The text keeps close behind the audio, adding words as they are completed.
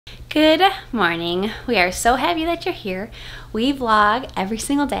Good morning. We are so happy that you're here. We vlog every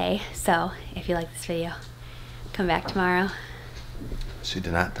single day, so if you like this video, come back tomorrow. She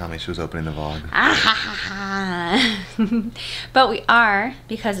did not tell me she was opening the vlog. But we are,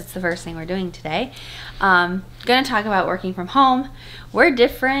 because it's the first thing we're doing today, gonna talk about working from home. We're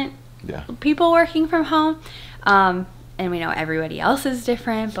different people working from home, and we know everybody else is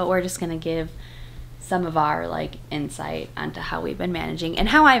different, but we're just gonna give some of our insight onto how we've been managing and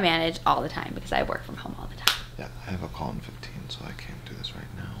how I manage all the time because I work from home all the time. Yeah, I have a call in 15, so I can't do this right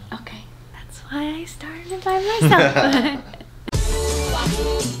now. Okay, that's why I started it by myself.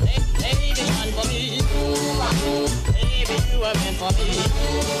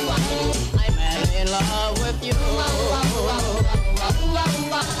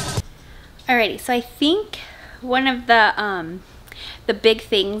 Alrighty, so I think one of the big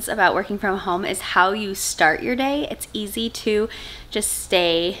things about working from home is how you start your day. It's easy to just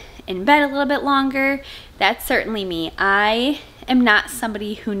stay in bed a little bit longer. That's certainly me. I am not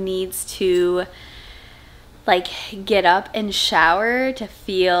somebody who needs to get up and shower to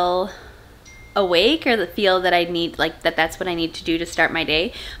feel awake or to feel that I need that's what I need to do to start my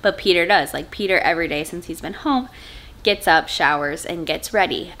day. But Peter does. Peter every day since he's been home gets up, showers, and gets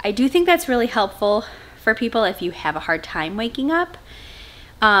ready. I do think that's really helpful for people if you have a hard time waking up.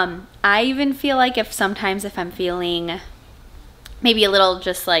 I even feel like if I'm feeling maybe a little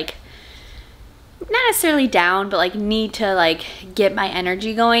just not necessarily down, but need to get my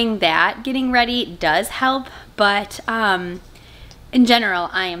energy going, that getting ready does help. But in general,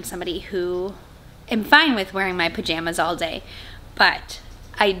 I am somebody who am fine with wearing my pajamas all day. But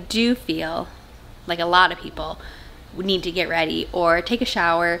I do feel like a lot of people need to get ready or take a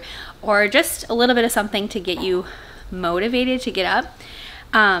shower or just a little bit of something to get you motivated to get up.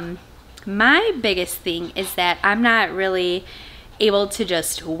 My biggest thing is that I'm not really able to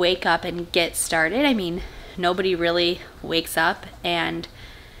just wake up and get started. I mean, nobody really wakes up and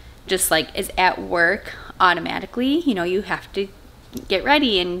just is at work automatically. You know, you have to get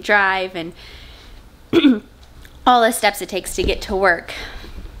ready and drive and all the steps it takes to get to work.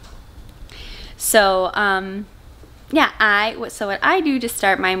 So, so what I do to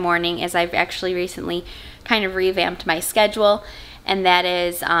start my morning is I've actually recently kind of revamped my schedule, and that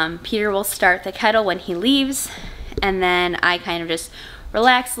is Peter will start the kettle when he leaves, and then I kind of just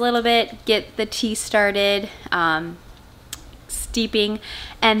relax a little bit, get the tea started, steeping,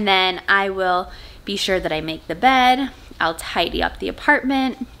 and then I will be sure that I make the bed. I'll tidy up the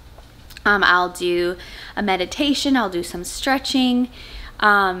apartment. I'll do a meditation. I'll do some stretching.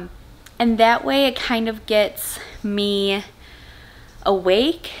 And that way it kind of gets me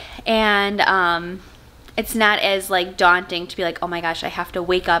awake, and it's not as daunting to be oh my gosh, I have to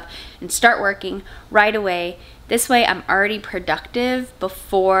wake up and start working right away. This way I'm already productive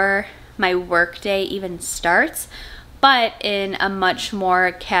before my work day even starts, but in a much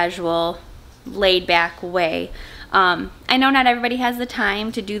more casual, laid back way. I know not everybody has the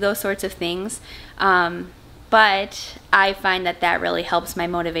time to do those sorts of things, but I find that really helps my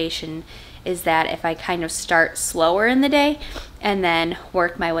motivation, is that if I kind of start slower in the day and then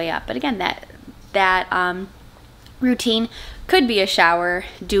work my way up. But again, that routine could be a shower,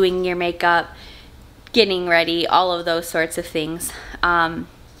 doing your makeup, getting ready, all of those sorts of things.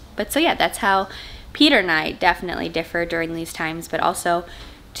 But so yeah, that's how Peter and I definitely differ during these times, but also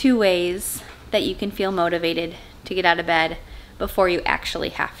two ways that you can feel motivated to get out of bed before you actually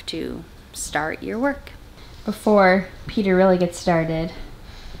have to start your work. Before Peter really gets started,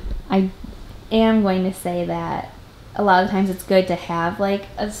 I am going to say that a lot of times it's good to have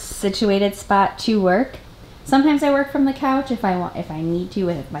a situated spot to work. Sometimes I work from the couch if I need to,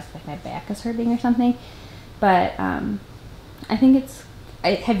 if my back is hurting or something. But I think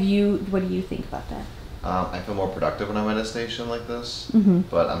what do you think about that? I feel more productive when I'm at a station like this,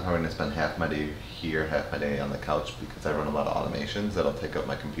 but I'm having to spend half my day here, half my day on the couch because I run a lot of automations that'll take up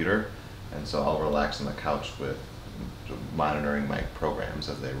my computer. And so I'll relax on the couch with monitoring my programs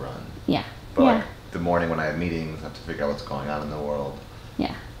as they run. Yeah. But the morning when I have meetings, I have to figure out what's going on in the world.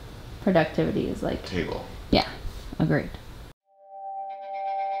 Yeah. Productivity is table. Yeah. Agreed.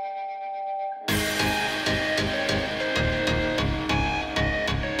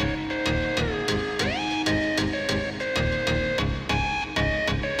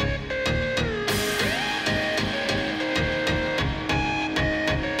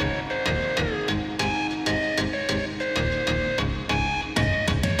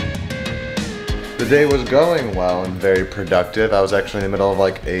 The day was going well and very productive. I was actually in the middle of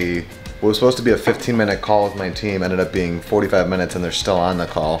what was supposed to be a 15-minute call with my team, ended up being 45 minutes and they're still on the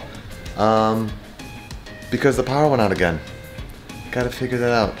call. Because the power went out again. Gotta figure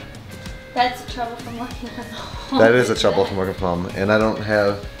that out. That's the trouble from working from home. That is a trouble from working from home. And I don't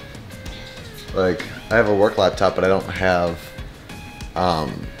have, like, I have a work laptop, but I don't have,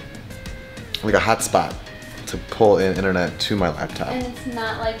 like a hotspot to pull in internet to my laptop. And it's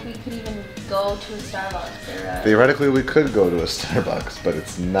not like we could even go to a Starbucks or a... Theoretically, we could go to a Starbucks, but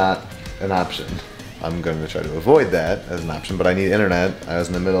it's not an option. I'm going to try to avoid that as an option, but I need internet. I was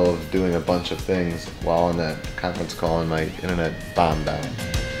in the middle of doing a bunch of things while on that conference call and my internet bombed down.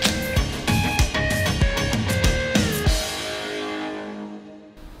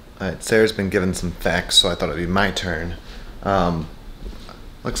 Alright, Sarah's been given some facts, so I thought it'd be my turn.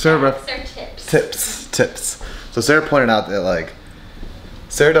 Like Sarah, tips. So Sarah pointed out that, like,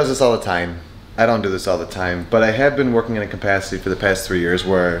 Sarah does this all the time. I don't do this all the time, but I have been working in a capacity for the past 3 years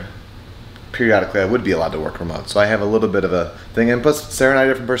where periodically I would be allowed to work remote. So I have a little bit of a thing, and plus Sarah and I are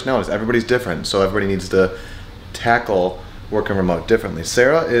different personalities. Everybody's different, so everybody needs to tackle working remote differently.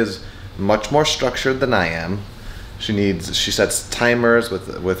 Sarah is much more structured than I am. She sets timers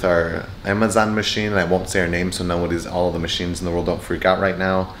with our Amazon machine, and I won't say her name so all of the machines in the world don't freak out right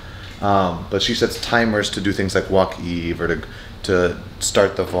now. But she sets timers to do things like walk Eve, or to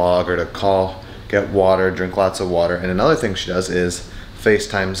start the vlog, or to call, get water, drink lots of water. And another thing she does is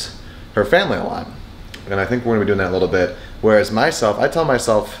FaceTimes her family a lot. And I think we're gonna be doing that a little bit. Whereas myself, I tell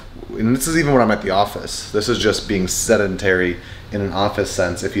myself, and this is even when I'm at the office, this is just being sedentary in an office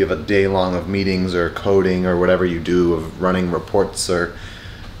sense. If you have a day long of meetings or coding or whatever you do, of running reports or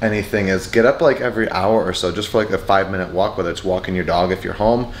anything, is get up like every hour or so just for like a 5-minute walk, whether it's walking your dog if you're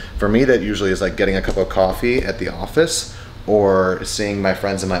home. For me, that usually is like getting a cup of coffee at the office, or seeing my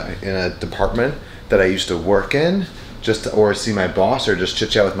friends in a department that I used to work in, or see my boss, or just chit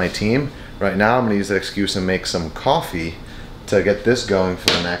chat with my team. Right now I'm gonna use that excuse and make some coffee to get this going for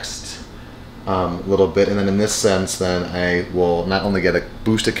the next little bit. And then in this sense, then I will not only get a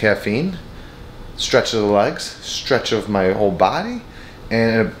boost of caffeine, stretch of the legs, stretch of my whole body,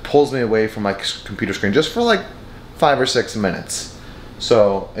 and it pulls me away from my computer screen just for like 5 or 6 minutes.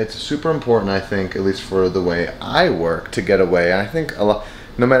 So it's super important, I think, at least for the way I work, to get away. And I think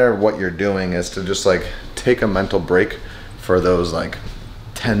no matter what you're doing, is to just like take a mental break for those like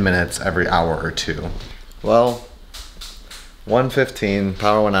 10 minutes every hour or two. Well, 1:15,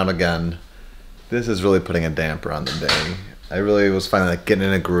 power went out again. This is really putting a damper on the day. I really was finally like getting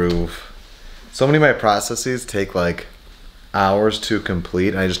in a groove. So many of my processes take like hours to complete,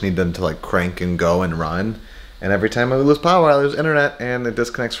 and I just need them to like crank and go and run. And every time I lose power, I lose internet, and it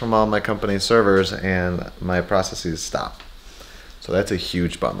disconnects from all my company's servers, and my processes stop. So that's a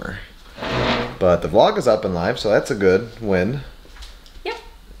huge bummer. But the vlog is up and live, so that's a good win. Yep.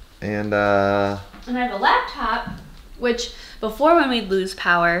 And I have a laptop, which before, when we'd lose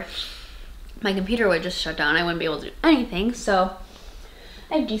power, my computer would just shut down. I wouldn't be able to do anything, so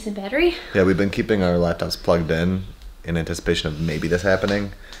I have decent battery. Yeah, we've been keeping our laptops plugged in anticipation of maybe this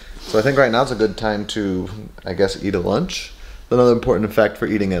happening. So I think right now is a good time to, I guess, eat a lunch. Another important fact for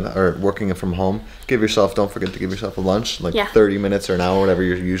eating or working from home, don't forget to give yourself a lunch, like 30 minutes or an hour, whatever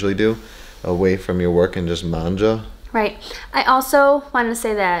you usually do, away from your work, and just manja. Right. I also wanted to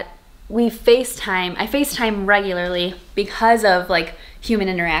say that I FaceTime regularly because of like human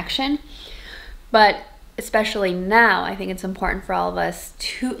interaction. But especially now, I think it's important for all of us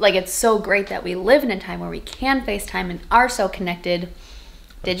to, like, it's so great that we live in a time where we can FaceTime and are so connected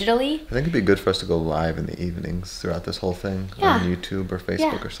digitally. I think it'd be good for us to go live in the evenings throughout this whole thing on YouTube or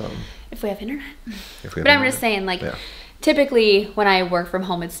Facebook or something. If we have internet. I'm just saying, like, typically when I work from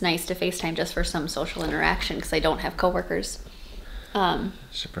home, it's nice to FaceTime just for some social interaction because I don't have coworkers.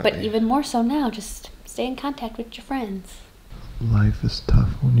 But even more so now, just stay in contact with your friends. Life is tough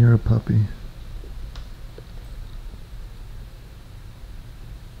when you're a puppy.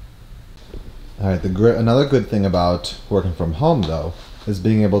 All right, another good thing about working from home, though, is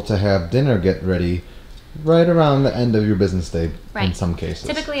being able to have dinner get ready right around the end of your business day in some cases.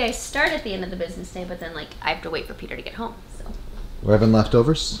 Typically, I start at the end of the business day, but then, like, I have to wait for Peter to get home, so. We're having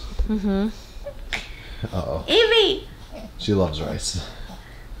leftovers? Mm-hmm. Uh-oh. Evie! She loves rice.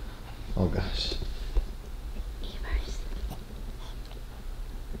 Oh, gosh.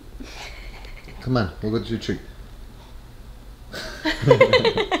 Come on, we'll go get you a treat.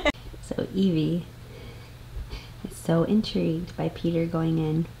 So Evie is so intrigued by Peter going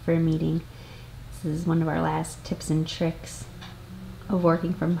in for a meeting. This is one of our last tips and tricks of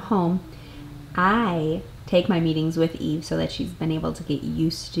working from home. I take my meetings with Eve so that she's been able to get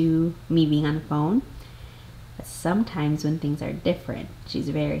used to me being on the phone. But sometimes when things are different, she's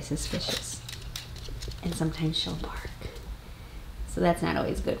very suspicious. And sometimes she'll bark. So that's not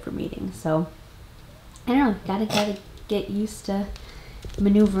always good for meetings. So I don't know, gotta get used to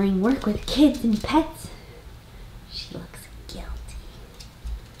maneuvering work with kids and pets. She looks guilty.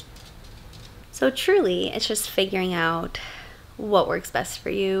 So truly, it's just figuring out what works best for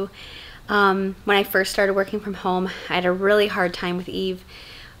you. When I first started working from home, I had a really hard time with Eve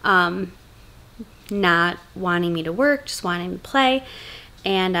not wanting me to work, just wanting to play.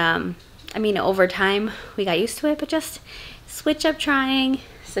 And I mean, over time, we got used to it, but just switch up trying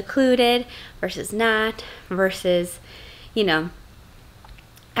secluded versus not, versus, you know,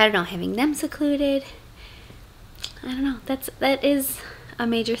 I don't know, having them secluded. I don't know, that is a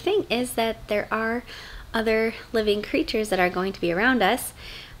major thing, is that there are other living creatures that are going to be around us.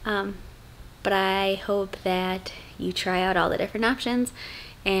 But I hope that you try out all the different options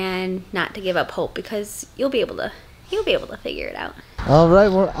and not to give up hope, because you'll be able to figure it out. All right,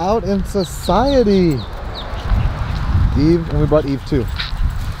 we're out in society. Eve, and we brought Eve too.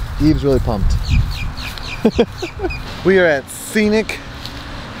 Eve's really pumped. We are at scenic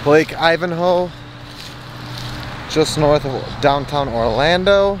Lake Ivanhoe, just north of downtown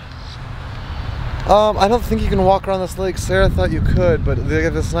Orlando. I don't think you can walk around this lake. Sarah thought you could, but they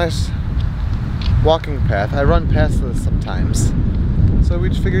have this nice walking path. I run past this sometimes. So we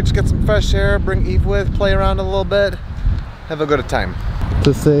just figured just get some fresh air, bring Eve with, play around a little bit, have a good time.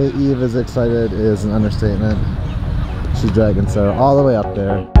 To say Eve is excited is an understatement. She's dragging Sarah all the way up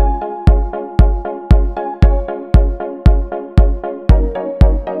there.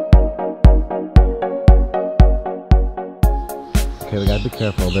 Okay, we gotta be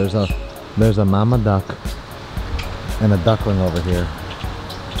careful. There's a mama duck and a duckling over here.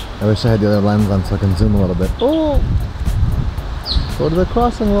 I wish I had the other lens on so I can zoom a little bit. Oh! Go to the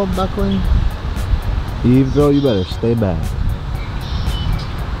crossing, little duckling. Eve, girl, you better stay back.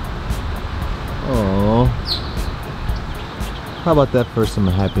 Oh. How about that for some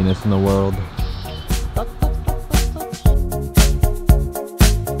happiness in the world?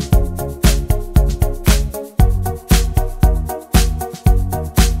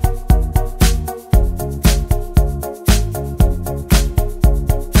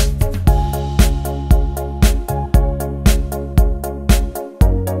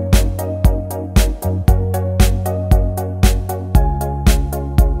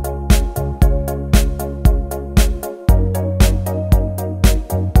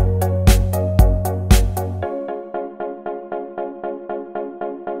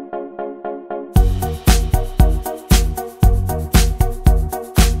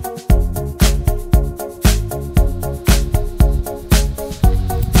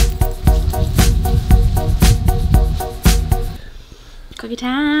 Cookie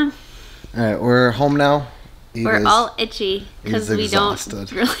time. Alright, we're home now. We're all itchy because we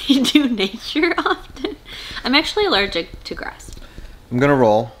don't really do nature often. I'm actually allergic to grass. I'm gonna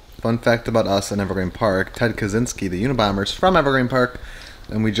roll. Fun fact about us in Evergreen Park: Ted Kaczynski, the Unabombers from Evergreen Park,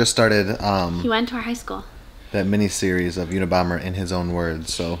 and we just started. He went to our high school. That mini series of Unabomber in his own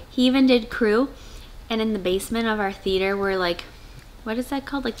words. So he even did crew, and in the basement of our theater were like, what is that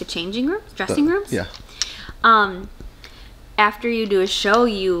called? Like the changing rooms, dressing rooms. Yeah. After you do a show,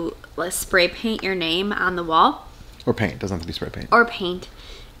 you spray paint your name on the wall. Or paint. Doesn't have to be spray paint. Or paint.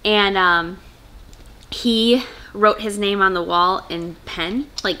 And he wrote his name on the wall in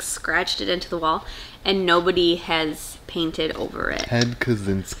pen, like scratched it into the wall, and nobody has painted over it. Ted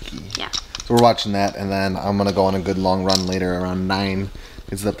Kaczynski. Yeah. So we're watching that, and then I'm going to go on a good long run later around 9.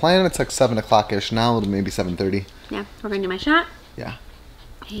 Is the plan? It's like 7 o'clock-ish now, maybe 7:30. Yeah, we're going to do my shot. Yeah.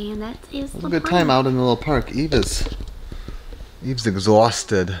 And that is a good time out in the little park. Eve's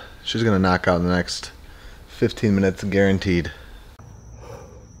exhausted. She's gonna knock out in the next 15 minutes, guaranteed.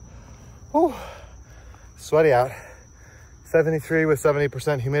 Oh, sweaty out. 73 with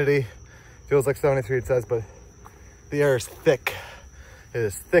 70% humidity. Feels like 73 it says, but the air is thick. It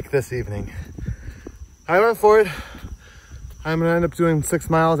is thick this evening. I went for it. I'm gonna end up doing 6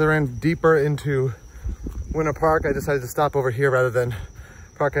 miles. I ran deeper into Winter Park. I decided to stop over here rather than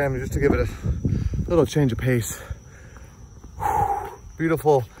Park Avenue just to give it a little change of pace.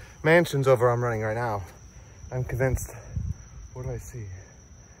 Beautiful mansions over I'm running right now. I'm convinced. What do I see?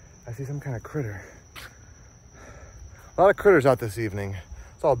 I see some kind of critter. A lot of critters out this evening.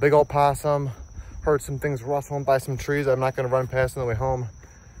 Saw a big old possum. Heard some things rustling by some trees I'm not going to run past on the way home.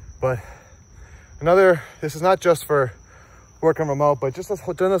 But this is not just for working remote, but just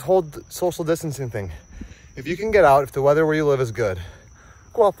doing this whole social distancing thing. If you can get out, if the weather where you live is good,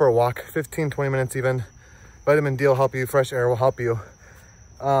 go out for a walk, 15, 20 minutes even. Vitamin D will help you, fresh air will help you.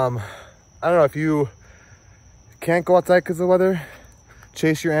 I don't know, if you can't go outside because of the weather,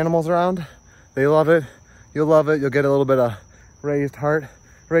 chase your animals around. They love it. You'll love it. You'll get a little bit of raised heart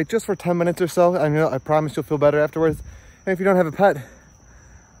rate just for 10 minutes or so. I promise you'll feel better afterwards. And if you don't have a pet,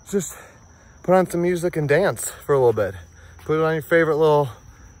 just put on some music and dance for a little bit. Put it on your favorite little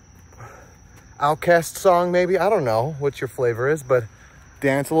Outcast song, maybe. I don't know what your flavor is, but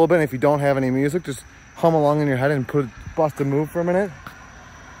dance a little bit. And if you don't have any music, just hum along in your head and bust a move for a minute.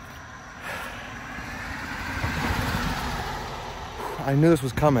 I knew this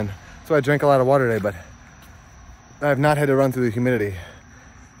was coming, so I drank a lot of water today, but I have not had to run through the humidity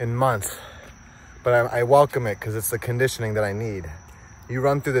in months. But I welcome it because it's the conditioning that I need. You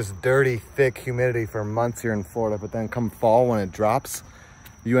run through this dirty, thick humidity for months here in Florida, but then come fall when it drops,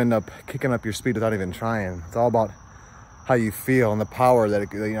 you end up kicking up your speed without even trying. It's all about how you feel and the power that it,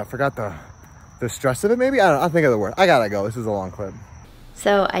 you know, I forgot the stress of it maybe? I don't know, I'll think of the word. I gotta go, this is a long clip.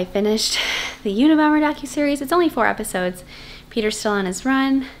 So I finished the Unabomber docuseries. It's only 4 episodes. Peter's still on his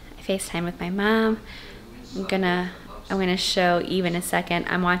run. I FaceTime with my mom. I'm gonna show Eve in a second.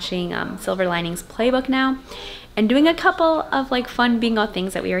 I'm watching Silver Linings Playbook now and doing a couple of like fun bingo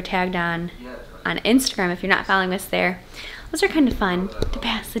things that we were tagged on Instagram. If you're not following us there, those are kind of fun to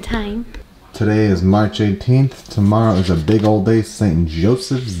pass the time. Today is March 18th. Tomorrow is a big old day, St.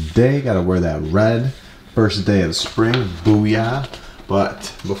 Joseph's Day. Gotta wear that red. First day of spring, booyah.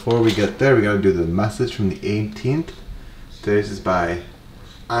 But before we get there, we gotta do the message from the 18th. Today's is by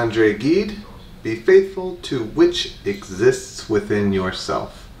Andre Gide. Be faithful to which exists within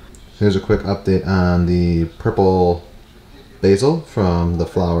yourself. Here's a quick update on the purple basil from the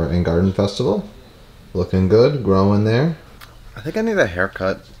Flower and Garden Festival. Looking good, growing there. I think I need a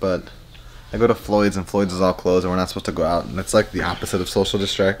haircut, but I go to Floyd's and Floyd's is all closed and we're not supposed to go out, and it's like the opposite of social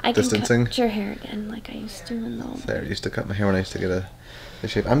distancing. I can cut your hair again like I used to in the old. I used to cut my hair when I used to get a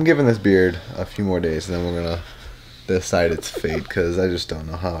shape. I'm giving this beard a few more days and then we're gonna decide its fate because I just don't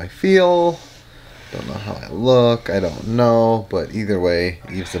know how I feel. Don't know how I look. I don't know. But either way,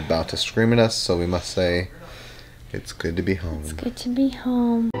 Eve's about to scream at us, so we must say it's good to be home. It's good to be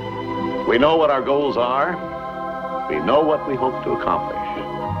home. We know what our goals are. We know what we hope to accomplish.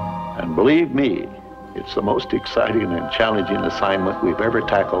 And believe me, it's the most exciting and challenging assignment we've ever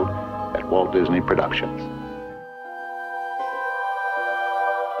tackled at Walt Disney Productions.